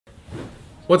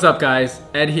What's up guys,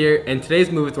 Ed here, and today's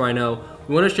Move with Rhino,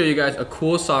 we want to show you guys a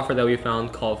cool software that we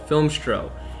found called Filmstro.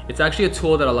 It's actually a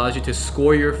tool that allows you to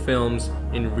score your films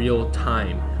in real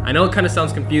time. I know it kind of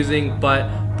sounds confusing,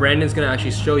 but Brandon's going to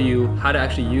actually show you how to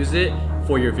actually use it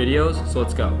for your videos, so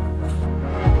let's go.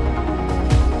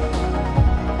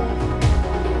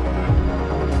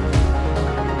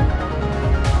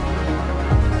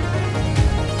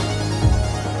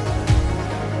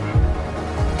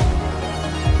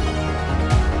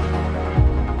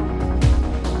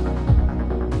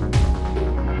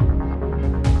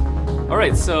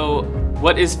 Alright, so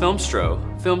what is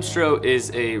Filmstro? Filmstro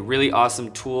is a really awesome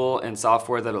tool and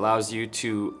software that allows you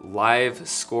to live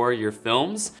score your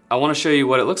films. I want to show you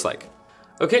what it looks like.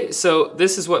 Okay, so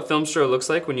this is what Filmstro looks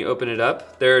like when you open it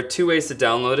up. There are two ways to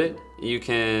download it. You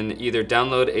can either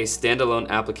download a standalone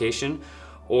application,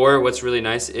 or what's really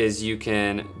nice is you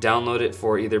can download it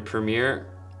for either Premiere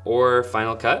or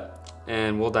Final Cut,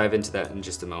 and we'll dive into that in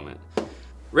just a moment.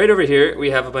 Right over here,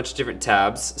 we have a bunch of different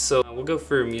tabs. So we'll go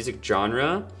for music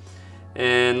genre,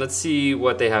 and let's see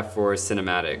what they have for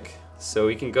cinematic. So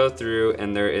we can go through,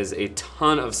 and there is a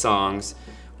ton of songs,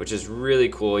 which is really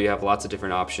cool. You have lots of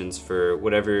different options for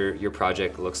whatever your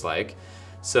project looks like.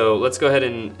 So let's go ahead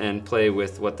and play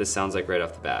with what this sounds like right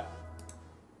off the bat.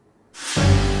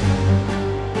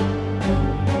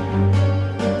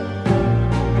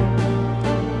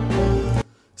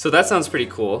 So that sounds pretty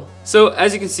cool. So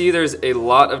as you can see, there's a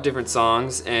lot of different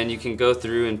songs, and you can go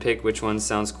through and pick which one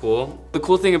sounds cool. The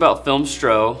cool thing about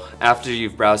Filmstro, after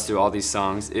you've browsed through all these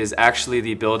songs, is actually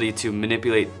the ability to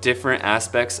manipulate different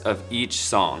aspects of each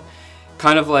song.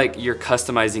 Kind of like you're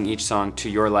customizing each song to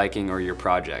your liking or your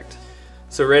project.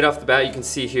 So right off the bat, you can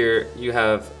see here, you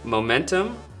have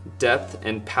momentum, depth,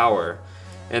 and power.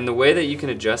 And the way that you can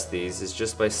adjust these is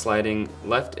just by sliding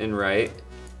left and right,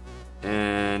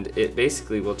 and it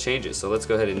basically will change it. So let's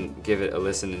go ahead and give it a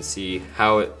listen and see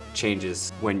how it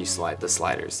changes when you slide the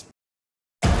sliders.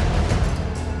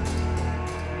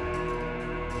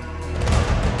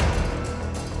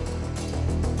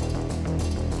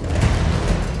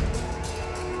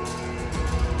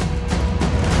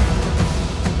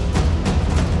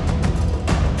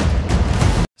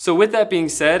 So with that being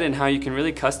said, and how you can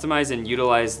really customize and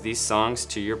utilize these songs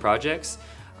to your projects,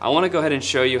 I want to go ahead and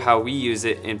show you how we use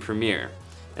it in Premiere.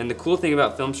 And the cool thing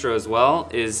about Filmstro as well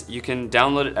is you can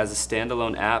download it as a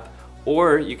standalone app,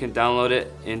 or you can download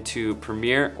it into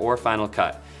Premiere or Final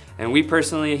Cut. And we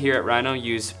personally here at Rhino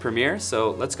use Premiere,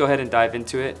 so let's go ahead and dive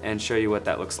into it and show you what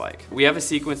that looks like. We have a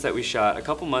sequence that we shot a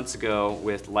couple months ago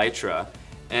with Lytra,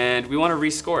 and we want to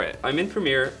rescore it. I'm in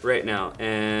Premiere right now,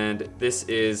 and this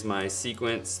is my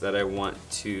sequence that I want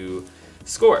to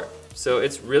score. So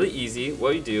it's really easy.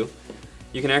 What you do,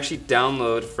 you can actually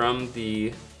download from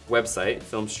the website,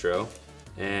 Filmstro,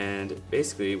 and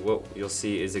basically what you'll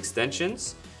see is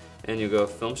extensions, and you go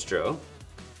Filmstro,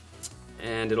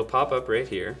 and it'll pop up right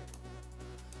here.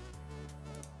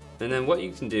 And then what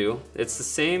you can do, it's the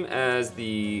same as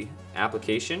the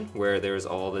application where there's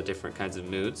all the different kinds of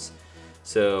moods.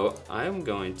 So I'm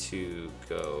going to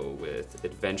go with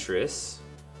adventurous.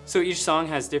 So each song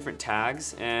has different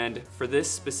tags, and for this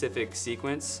specific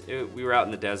sequence, we were out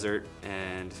in the desert,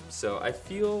 and so I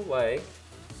feel like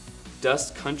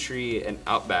Dust Country and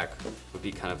Outback would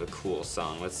be kind of a cool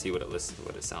song. Let's see what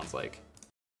it sounds like.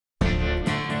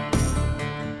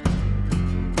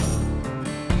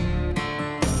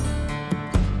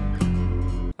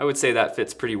 I would say that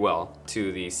fits pretty well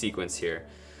to the sequence here.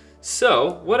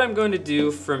 So what I'm going to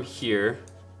do from here,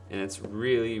 and it's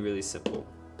really, really simple.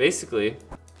 Basically,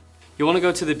 you want to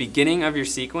go to the beginning of your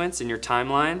sequence in your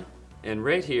timeline, and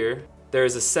right here, there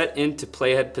is a set into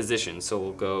playhead position. So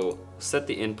we'll go set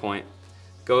the in point,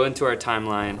 go into our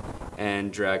timeline,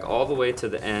 and drag all the way to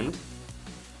the end,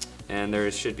 and there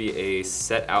should be a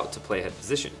set out to playhead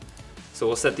position. So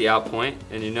we'll set the out point,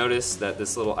 and you notice that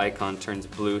this little icon turns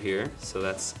blue here, so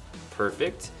that's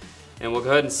perfect. And we'll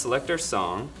go ahead and select our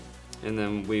song, and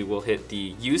then we will hit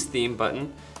the Use Theme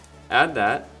button, add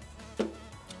that,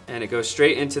 and it goes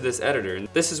straight into this editor. And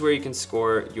this is where you can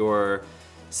score your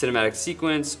cinematic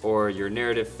sequence or your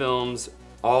narrative films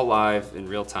all live in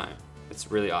real time. It's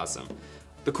really awesome.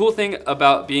 The cool thing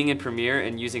about being in Premiere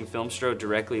and using Filmstro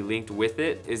directly linked with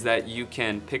it is that you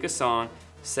can pick a song,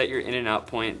 set your in and out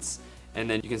points, and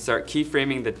then you can start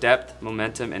keyframing the depth,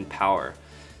 momentum, and power.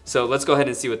 So let's go ahead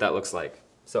and see what that looks like.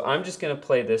 So I'm just gonna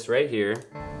play this right here.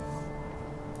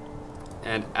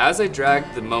 And as I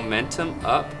drag the momentum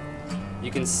up, you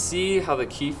can see how the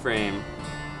keyframe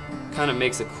kind of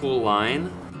makes a cool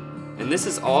line. And this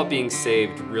is all being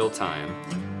saved real time.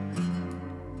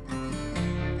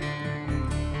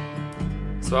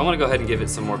 So So I want to go ahead and give it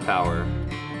some more power.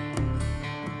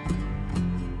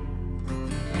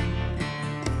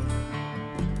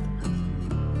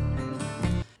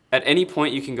 At any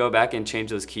point you can go back and change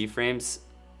those keyframes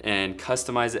and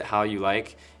customize it how you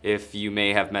like if you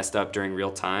may have messed up during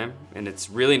real time, and it's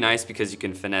really nice because you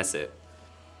can finesse it.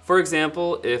 For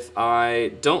example, if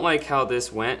I don't like how this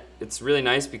went, it's really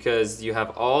nice because you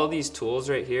have all these tools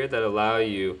right here that allow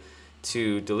you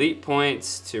to delete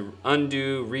points, to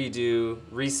undo, redo,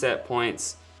 reset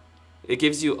points. It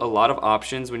gives you a lot of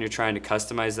options when you're trying to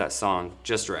customize that song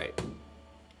just right.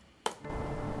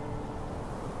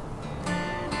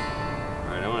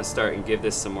 Alright, I want to start and give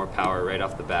this some more power right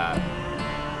off the bat.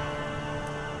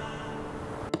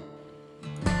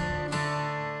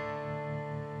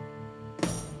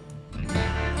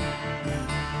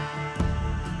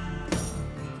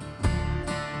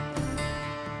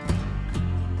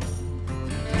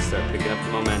 Start picking up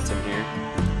the momentum here.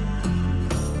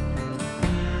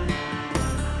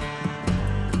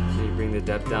 Can you bring the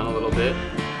depth down a little bit?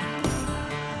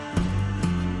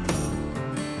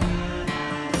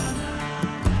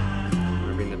 I'm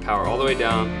gonna bring the power all the way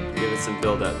down, give it some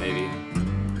build up maybe.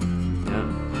 Yeah.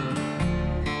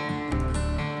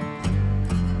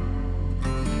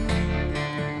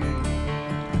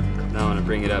 Now I'm gonna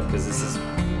bring it up because this is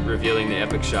revealing the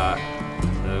epic shot.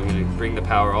 So I'm gonna bring the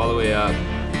power all the way up.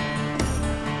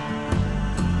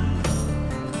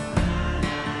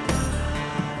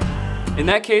 In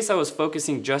that case, I was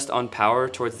focusing just on power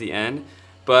towards the end,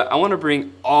 but I want to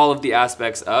bring all of the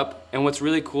aspects up, and what's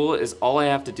really cool is all I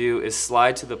have to do is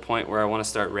slide to the point where I want to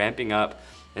start ramping up,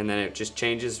 and then it just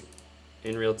changes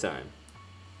in real time.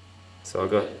 So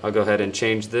I'll go ahead and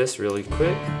change this really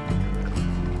quick.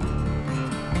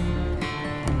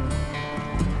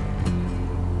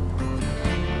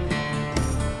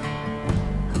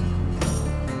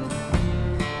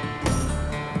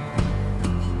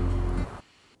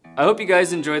 I hope you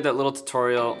guys enjoyed that little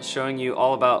tutorial showing you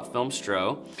all about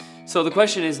Filmstro. So the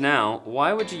question is now,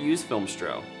 why would you use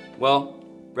Filmstro? Well,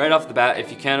 right off the bat, if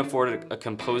you can't afford a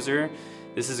composer,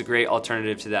 this is a great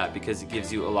alternative to that because it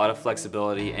gives you a lot of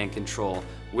flexibility and control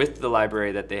with the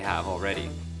library that they have already.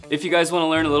 If you guys want to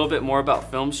learn a little bit more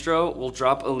about Filmstro, we'll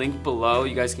drop a link below.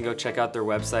 You guys can go check out their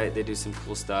website. They do some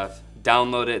cool stuff.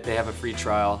 Download it, they have a free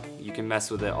trial. You can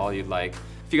mess with it all you'd like.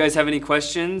 If you guys have any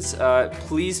questions,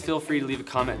 please feel free to leave a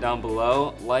comment down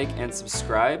below, like and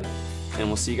subscribe, and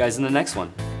we'll see you guys in the next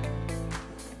one.